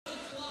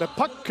The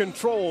puck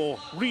control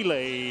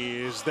relay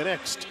is the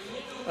next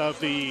of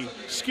the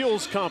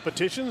skills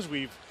competitions.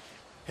 We've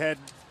had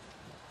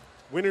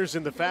winners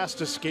in the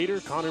fastest skater,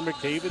 Connor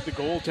McDavid, the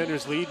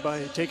goaltender's lead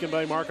taken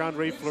by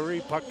Marc-Andre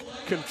Fleury. Puck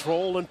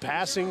control and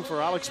passing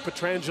for Alex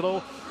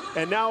Pietrangelo.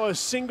 And now a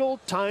single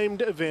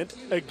timed event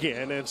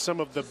again, and some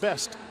of the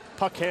best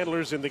puck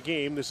handlers in the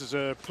game. This is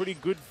a pretty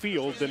good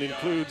field that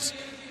includes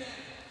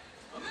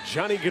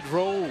Johnny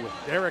Gaudreau,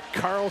 Erik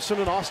Karlsson,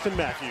 and Austin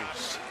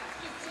Matthews.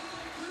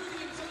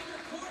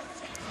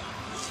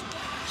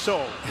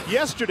 So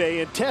yesterday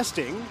in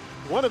testing,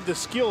 one of the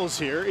skills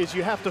here is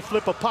you have to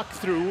flip a puck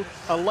through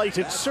a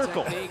lighted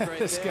circle.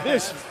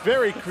 This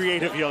very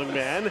creative young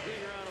man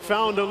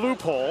found a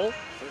loophole,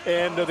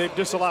 and they've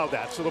disallowed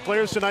that. So the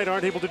players tonight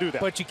aren't able to do that.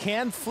 But you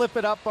can flip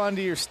it up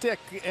onto your stick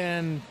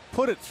and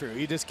put it through.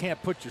 You just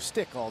can't put your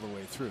stick all the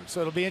way through.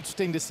 So it'll be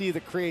interesting to see the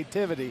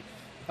creativity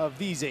of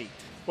these 8.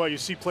 Well, you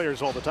see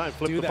players all the time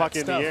flip the puck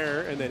in the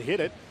air and then hit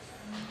it.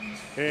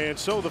 And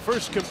so the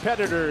first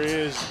competitor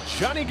is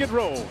Johnny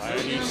Gaudreau. And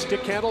he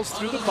stick handles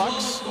through the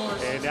pucks.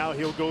 And now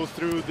he'll go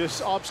through this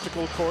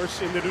obstacle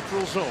course in the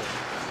neutral zone.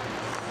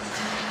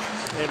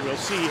 And we'll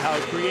see how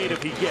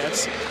creative he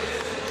gets.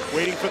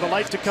 Waiting for the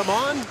light to come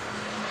on.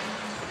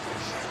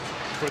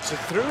 Puts it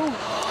through.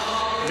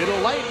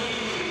 Middle light.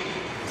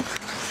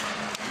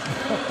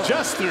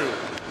 Just through.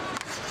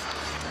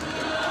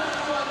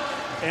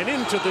 And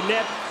into the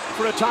net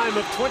for a time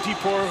of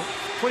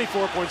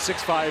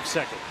 24.65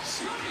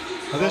 seconds.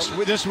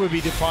 This would be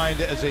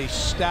defined as a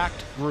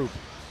stacked group.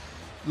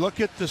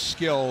 Look at the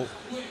skill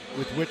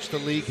with which the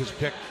league has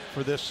picked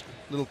for this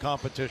little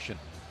competition.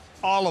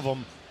 All of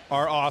them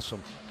are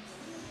awesome.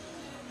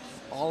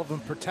 All of them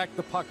protect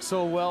the puck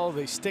so well.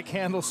 They stick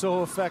handle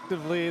so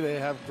effectively. They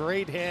have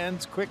great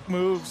hands, quick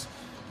moves,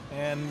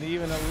 and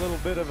even a little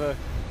bit of a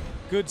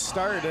good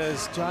start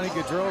as Johnny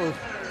Gaudreau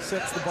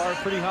sets the bar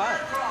pretty high.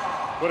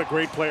 What a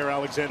great player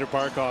Alexander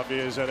Barkov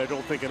is, and I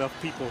don't think enough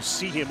people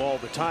see him all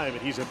the time.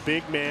 And he's a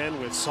big man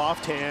with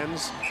soft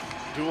hands,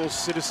 dual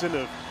citizen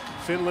of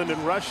Finland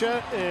and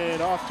Russia, and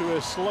off to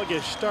a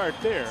sluggish start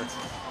there.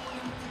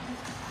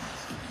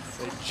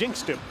 They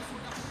jinxed him.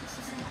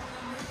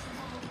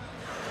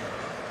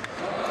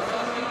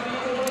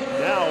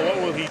 Now what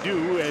will he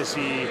do as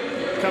he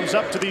comes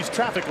up to these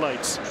traffic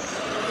lights?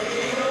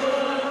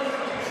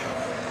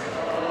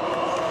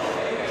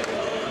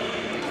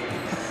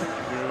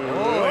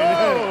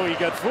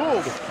 Got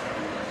fooled.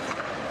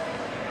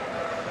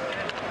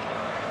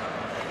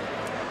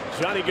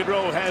 Johnny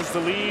Gaudreau has the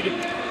lead.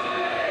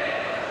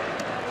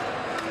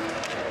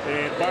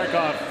 And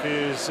Barkov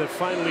is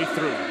finally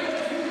through.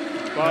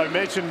 Well, I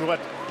mentioned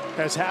what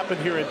has happened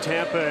here in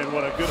Tampa and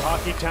what a good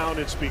hockey town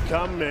it's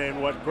become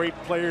and what great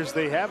players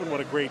they have and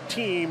what a great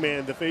team,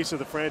 and the face of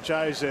the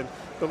franchise and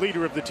the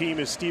leader of the team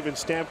is Steven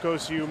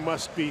Stamkos. You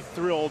must be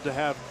thrilled to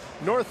have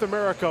North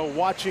America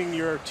watching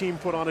your team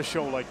put on a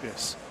show like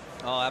this.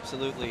 Oh,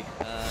 absolutely.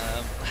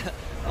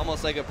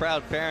 Almost like a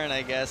proud parent,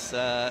 I guess,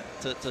 to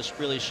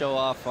really show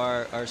off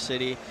our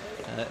city.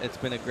 It's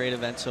been a great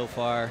event so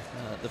far.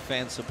 The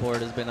fan support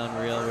has been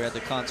unreal. We were at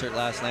the concert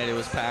last night. It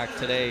was packed.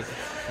 Today,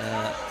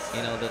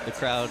 you know, the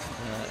crowd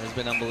has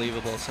been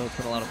unbelievable, so it's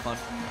been a lot of fun.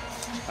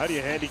 How do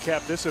you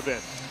handicap this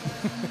event?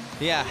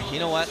 Yeah, you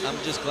know what? I'm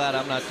just glad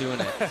I'm not doing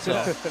it.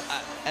 So,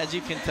 as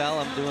you can tell,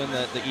 I'm doing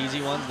the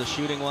easy ones, the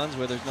shooting ones,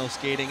 where there's no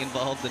skating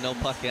involved and no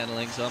puck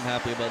handling, so I'm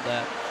happy about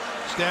that.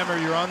 Stammer,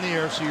 you're on the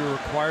air, so you're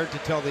required to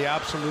tell the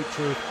absolute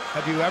truth.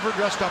 Have you ever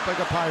dressed up like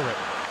a pirate?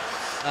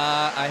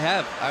 I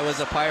have. I was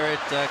a pirate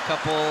a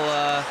couple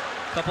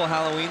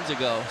Halloweens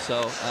ago,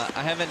 so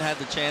I haven't had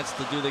the chance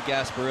to do the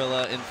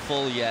Gasparilla in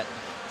full yet.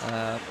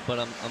 But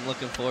I'm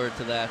looking forward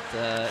to that.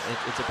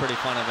 It's a pretty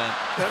fun event.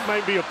 That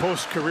might be a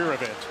post-career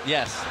event.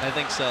 Yes, I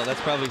think so. That's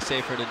probably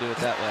safer to do it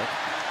that way.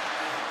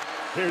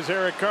 Here's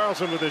Erik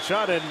Karlsson with a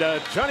shot, and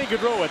Johnny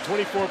Gaudreau at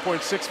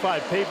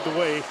 24.65 paved the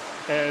way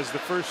as the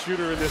first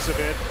shooter in this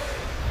event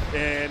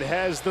and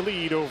has the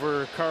lead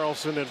over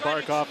Karlsson and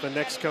Barkov, and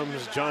next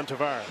comes John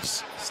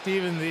Tavares.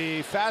 Steven,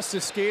 the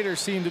fastest skater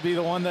seemed to be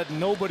the one that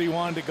nobody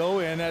wanted to go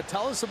in.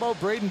 Tell us about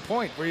Braden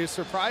Point. Were you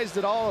surprised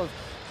at all of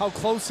how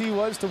close he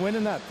was to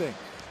winning that thing?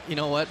 You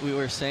know what we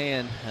were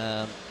saying,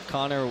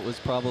 Connor was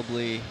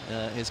probably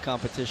his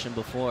competition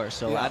before,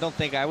 so yeah. I don't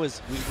think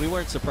we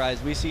weren't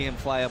surprised. We see him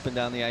fly up and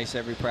down the ice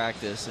every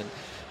practice, and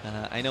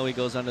I know he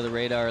goes under the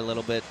radar a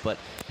little bit, but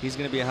he's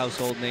going to be a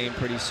household name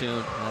pretty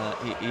soon.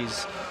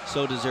 He's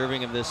so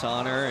deserving of this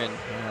honor, and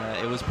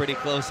it was pretty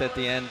close at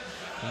the end.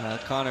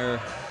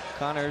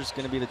 Connor's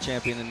going to be the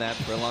champion in that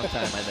for a long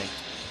time, I think.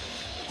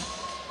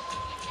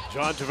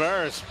 John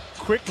Tavares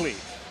quickly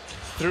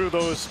through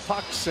those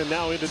pucks and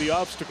now into the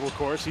obstacle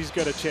course. He's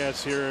got a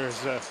chance here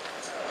as a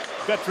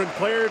veteran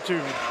player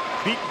to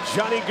beat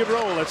Johnny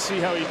Gaudreau. Let's see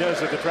how he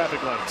does at the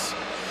traffic lights.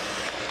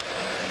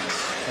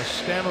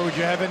 Stammer, would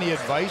you have any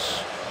advice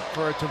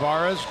for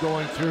Tavares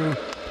going through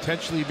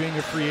potentially being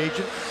a free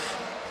agent?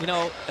 You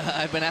know,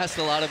 I've been asked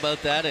a lot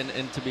about that,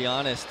 and to be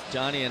honest,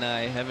 Johnny and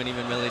I haven't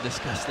even really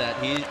discussed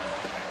that.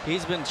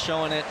 he's been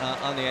showing it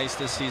on the ice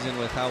this season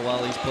with how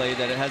well he's played,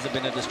 that it hasn't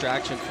been a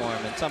distraction for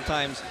him. And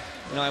sometimes,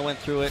 you know, I went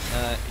through it.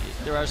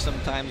 There are some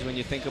times when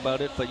you think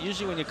about it, but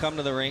usually when you come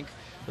to the rink,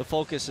 the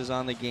focus is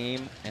on the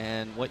game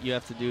and what you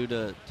have to do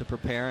to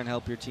prepare and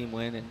help your team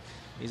win. And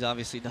he's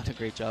obviously done a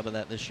great job of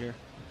that this year.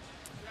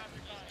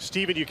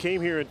 Steven, you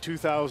came here in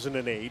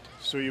 2008,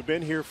 so you've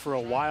been here for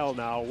a while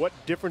now. What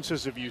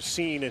differences have you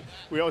seen? And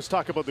we always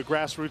talk about the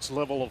grassroots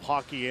level of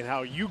hockey and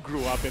how you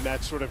grew up in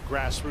that sort of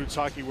grassroots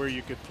hockey where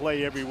you could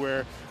play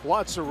everywhere,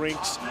 lots of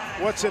rinks.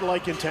 What's it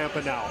like in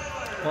Tampa now?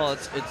 Well,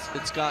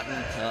 it's gotten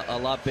a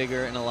lot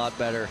bigger and a lot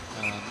better.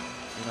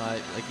 You know,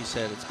 like you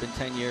said, it's been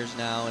 10 years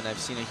now, and I've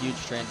seen a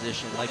huge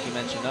transition, like you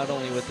mentioned, not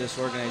only with this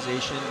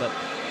organization, but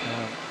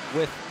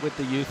with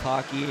the youth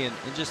hockey and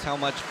just how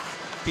much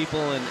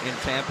people in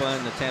Tampa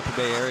and the Tampa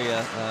Bay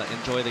area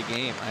enjoy the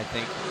game. I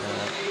think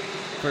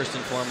first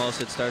and foremost,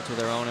 it starts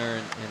with our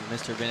owner and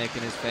Mr. Vinnick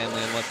and his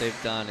family and what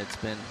they've done. It's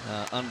been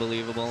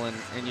unbelievable,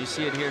 and you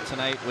see it here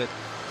tonight with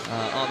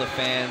all the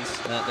fans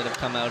that have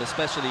come out,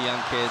 especially the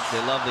young kids.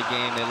 They love the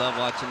game. They love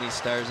watching these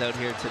stars out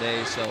here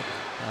today. So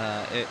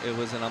it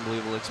was an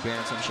unbelievable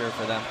experience, I'm sure,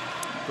 for them.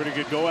 Pretty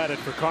good go at it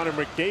for Connor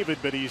McDavid,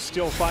 but he's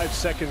still 5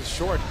 seconds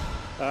short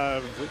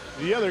of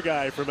the other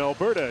guy from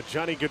Alberta,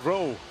 Johnny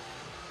Gaudreau,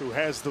 who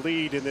has the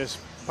lead in this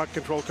puck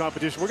control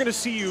competition. We're going to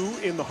see you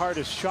in the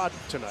hardest shot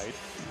tonight.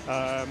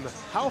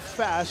 How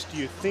fast do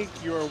you think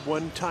your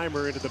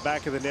one-timer into the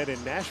back of the net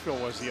in Nashville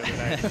was the other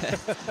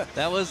night?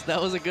 That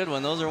was a good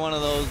one. Those are one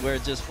of those where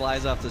it just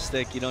flies off the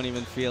stick. You don't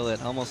even feel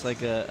it, almost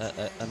like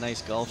a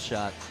nice golf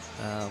shot.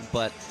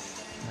 But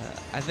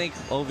I think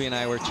Ovi and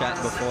I were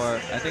chatting before.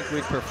 I think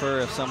we'd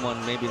prefer if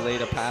someone maybe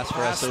laid a pass for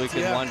us so we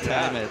could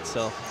one-time it.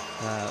 So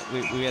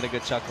we had a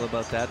good chuckle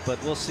about that.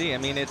 But we'll see. I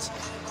mean, it's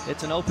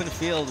an open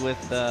field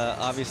with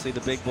obviously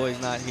the big boys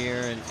not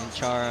here and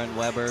Chara and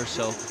Weber,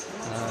 so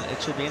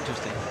it should be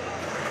interesting.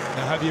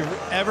 Now, have you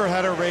ever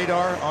had a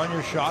radar on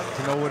your shot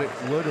to know what it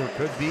would or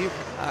could be?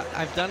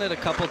 I've done it a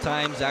couple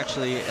times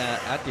actually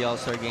at the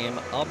All-Star game.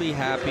 I'll be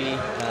happy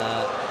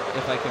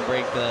if I can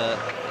break the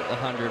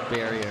 100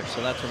 barrier,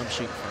 so that's what I'm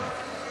shooting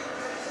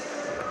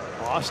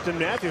for. Austin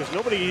Matthews,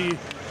 nobody,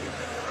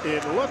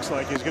 it looks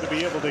like, is going to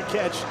be able to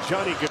catch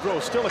Johnny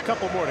Gaudreau. Still a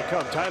couple more to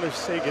come. Tyler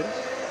Seguin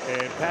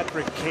and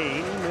Patrick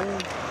Kane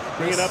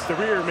bringing up the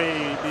rear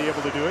may be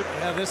able to do it.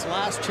 Yeah, this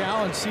last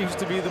challenge seems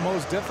to be the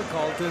most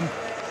difficult, and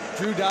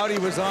Drew Doughty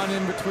was on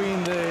in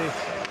between the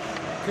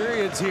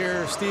periods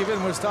here.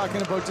 Steven was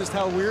talking about just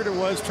how weird it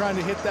was trying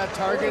to hit that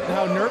target and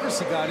how nervous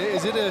he got.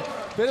 Is it a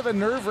bit of a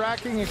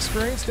nerve-wracking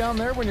experience down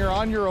there when you're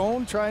on your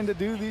own trying to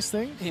do these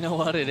things? You know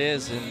what, it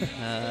is,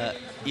 and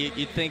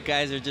you'd think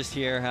guys are just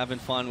here having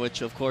fun,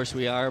 which of course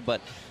we are, but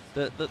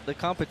the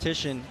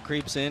competition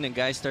creeps in and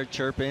guys start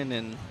chirping,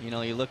 and you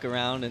know, you look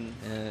around and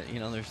you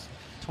know, there's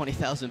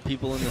 20,000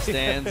 people in the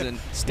stands and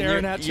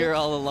staring at you. You're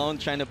all alone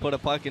trying to put a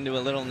puck into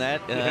a little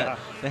net.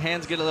 The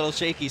hands get a little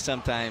shaky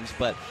sometimes,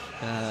 but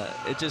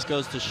it just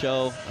goes to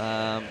show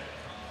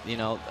you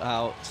know,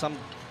 how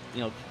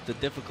the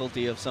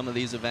difficulty of some of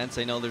these events.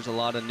 I know there's a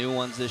lot of new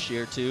ones this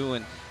year too,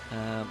 and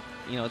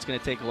you know, it's going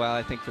to take a while,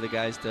 I think, for the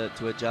guys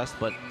to adjust,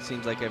 but it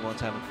seems like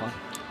everyone's having fun.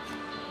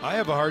 I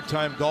have a hard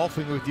time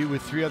golfing with you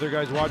with 3 other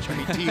guys watching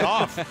me tee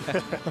off.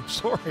 I'm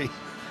sorry.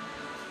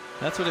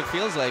 That's what it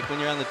feels like when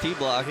you're on the tee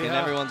block and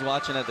everyone's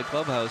watching at the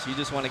clubhouse. You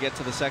just want to get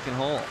to the second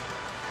hole.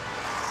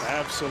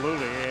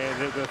 Absolutely.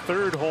 And the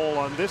third hole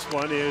on this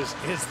one is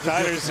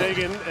Tyler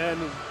Seguin, and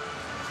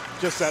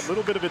just that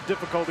little bit of a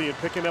difficulty in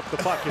picking up the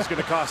puck is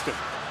going to cost him.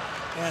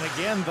 And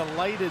again, the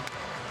lighted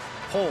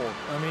hole.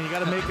 I mean, you got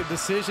to make a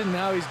decision.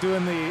 Now he's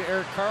doing the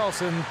Erik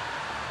Karlsson.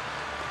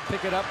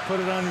 Pick it up, put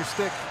it on your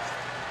stick.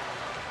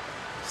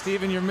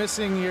 Steven, you're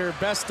missing your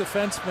best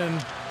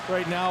defenseman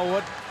right now.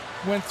 What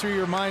went through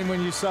your mind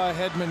when you saw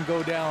Hedman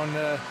go down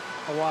a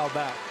while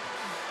back?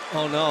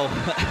 Oh, no.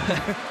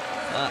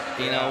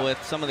 You know,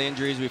 with some of the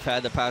injuries we've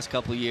had the past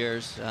couple of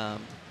years,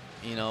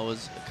 you know, it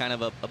was kind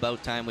of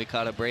about time we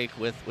caught a break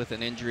with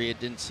an injury. It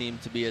didn't seem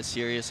to be as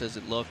serious as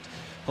it looked.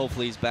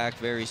 Hopefully he's back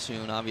very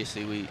soon.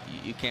 Obviously,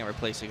 you can't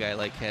replace a guy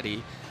like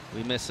Hetty.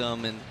 We miss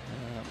him, and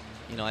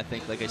you know, I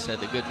think, like I said,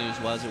 the good news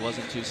was it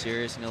wasn't too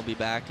serious, and he'll be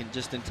back, and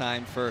just in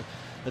time for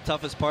the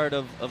toughest part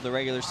of the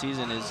regular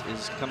season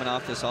is coming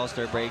off this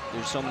All-Star break.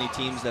 There's so many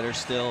teams that are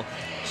still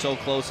so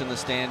close in the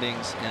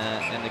standings,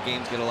 and the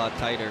games get a lot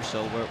tighter,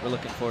 so we're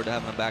looking forward to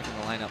having him back in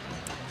the lineup.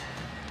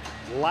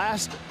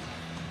 Last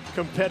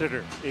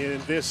competitor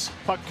in this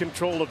puck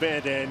control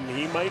event, and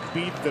he might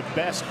be the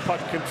best puck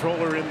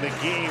controller in the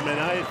game, and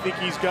I think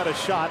he's got a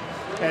shot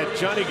at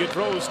Johnny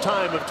Gaudreau's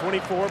time of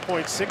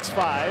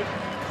 24.65.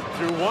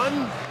 Through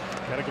one,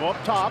 got to go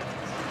up top.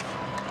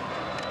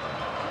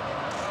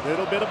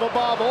 Little bit of a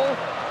bobble.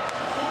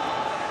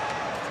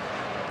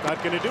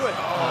 Not going to do it.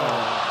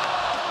 Oh.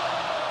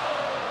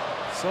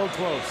 So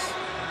close.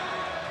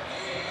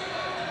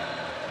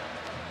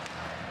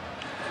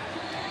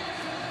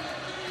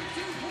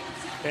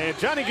 And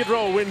Johnny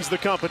Gaudreau wins the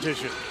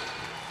competition.